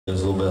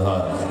It's a little bit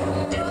hot.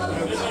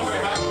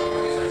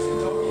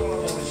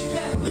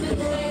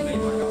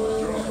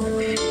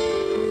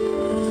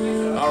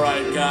 All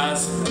right,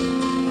 guys.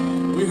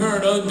 We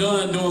heard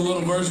Undone do a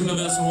little version of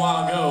this a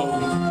while ago.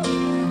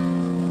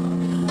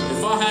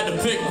 If I had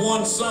to pick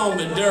one song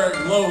that Derek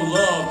Lowe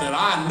loved that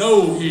I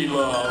know he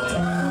loved,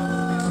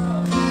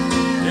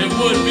 it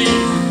would be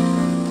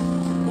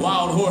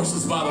Wild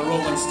Horses by the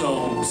Rolling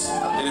Stones.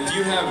 And if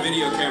you have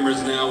video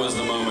cameras, now is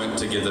the moment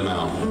to get them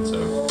out.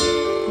 So,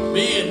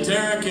 me and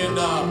Derek and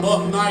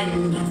Buck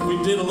Knighton, we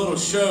did a little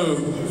show.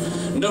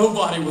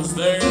 Nobody was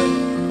there.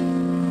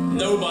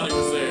 Nobody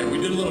was there. We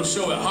did a little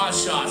show at Hot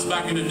Shots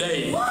back in the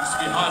day. It used to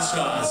be Hot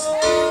Shots.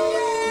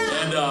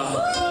 And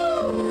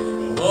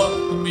Buck,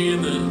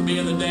 being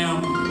the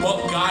damn Buck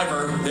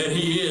Guyver that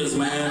he is,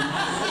 man,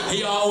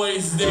 he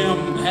always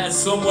damn had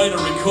some way to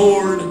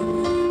record.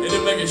 It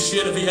didn't make a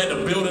shit if he had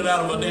to build it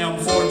out of a damn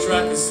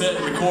 4-track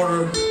cassette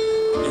recorder.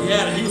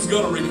 He was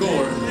gonna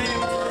record.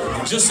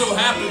 Just so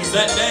happens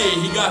that day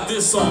he got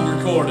this song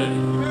recorded.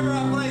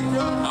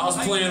 I was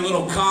playing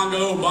little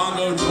Congo,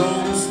 bongo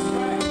drums.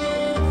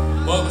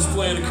 Buck was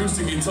playing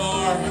acoustic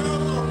guitar.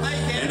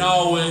 And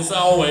always,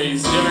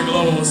 Derek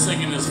Lowe was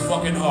singing his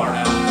fucking heart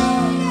out.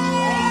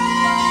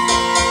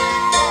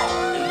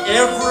 And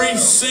every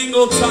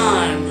single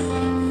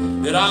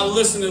time that I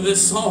listen to this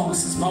song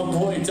since my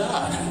boy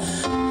died,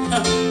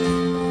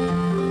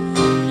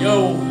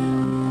 yo,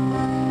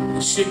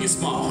 this shit gets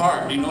my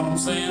heart, you know what I'm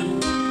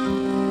saying?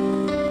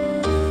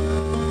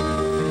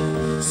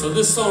 So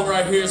this song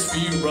right here is for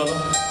you, brother.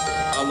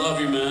 I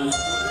love you, man.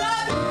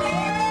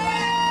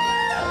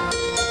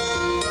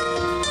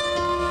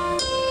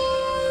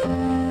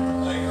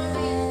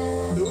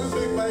 Do it,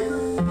 Big Baker.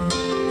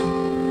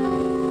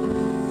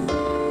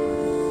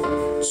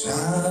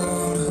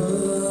 Childhood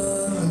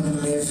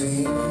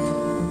living,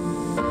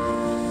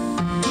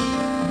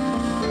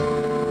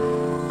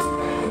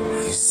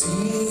 it's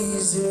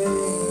easy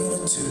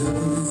to do.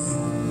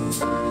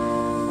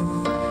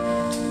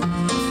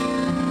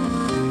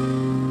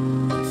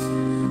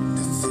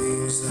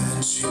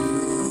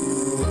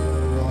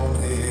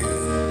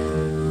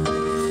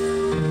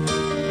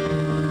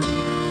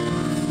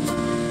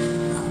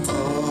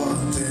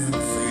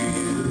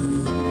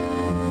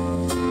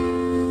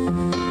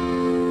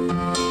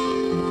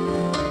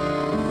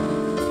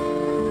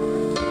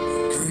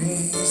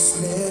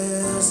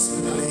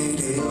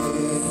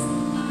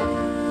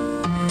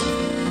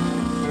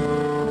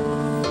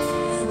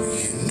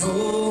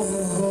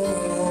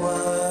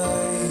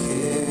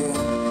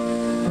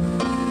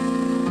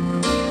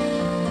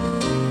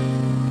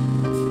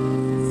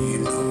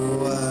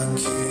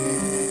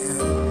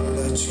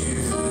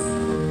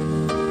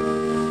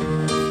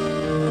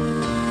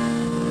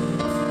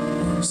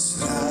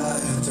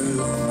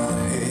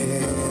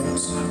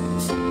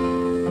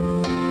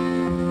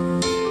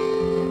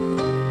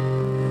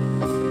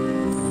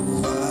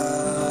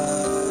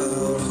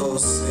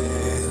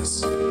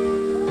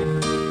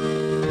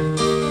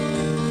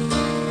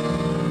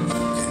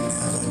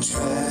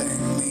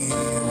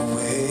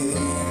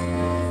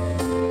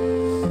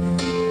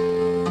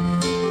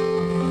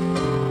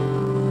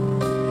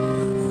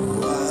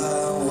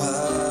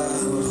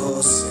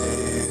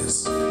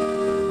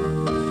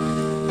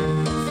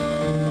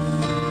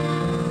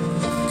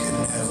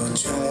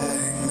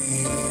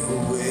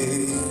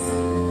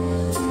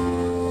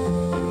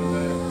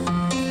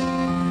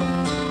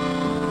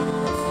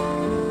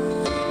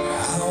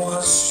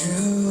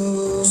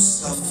 You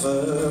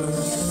suffer,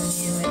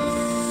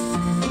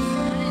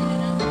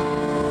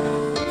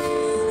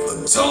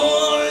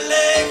 don't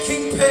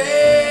lacking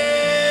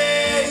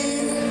pain,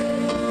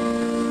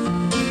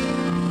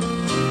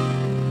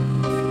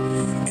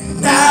 and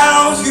now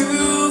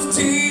you've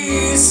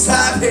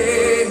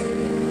decided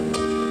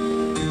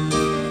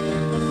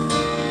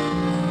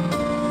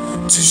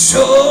to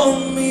show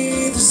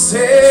me the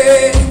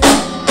same.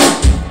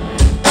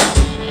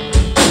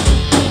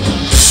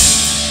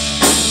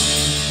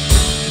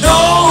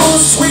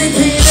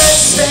 Sweeping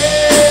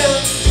exhale,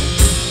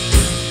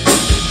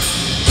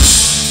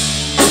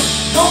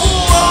 no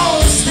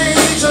one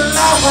stage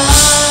alive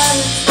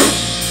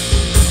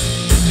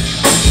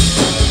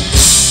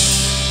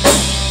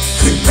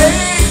could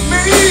make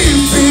me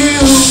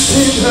feel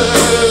bitter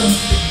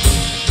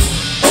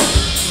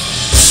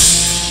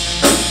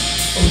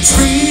or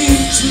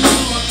treat you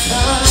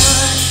unkind.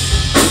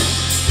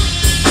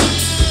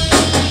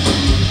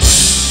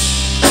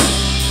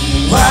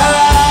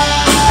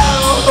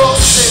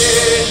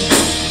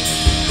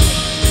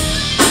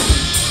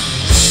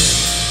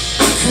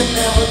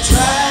 Never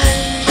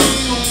drive me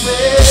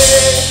away.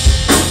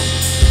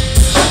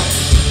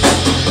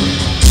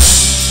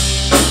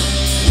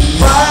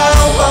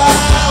 Wild,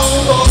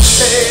 wild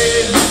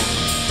horses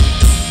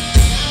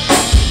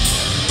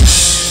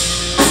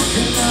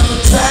can never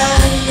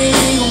drive me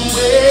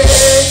away.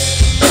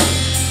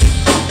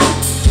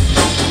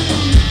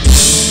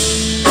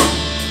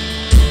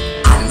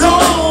 I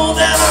know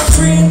that I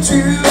dreamed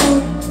you.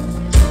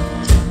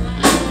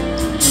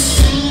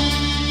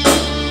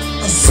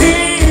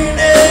 Seen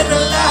in the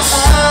light.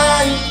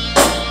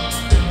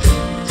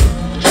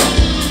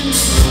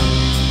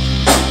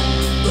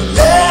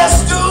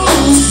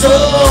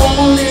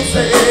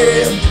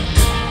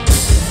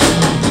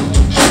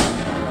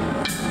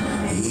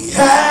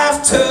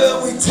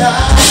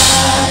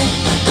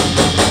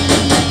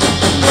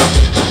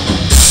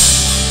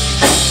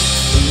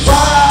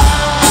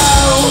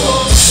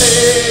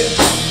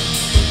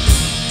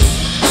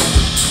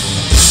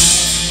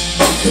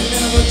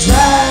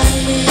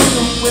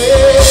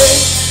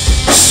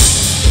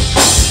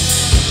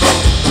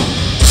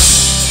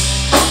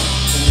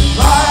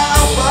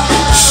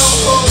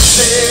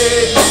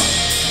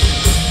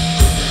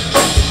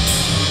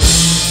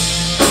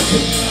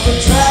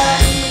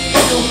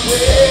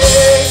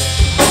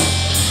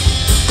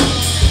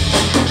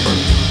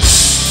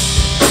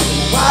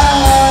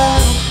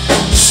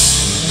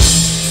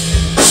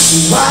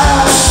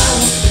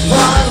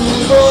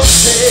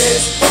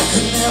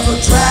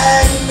 never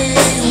drag me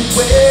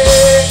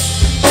away.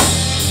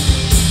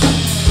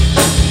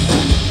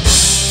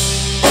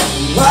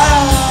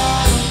 Wild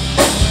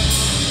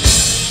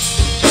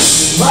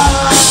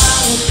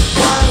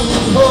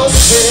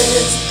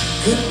horses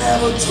could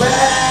never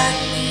drag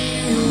me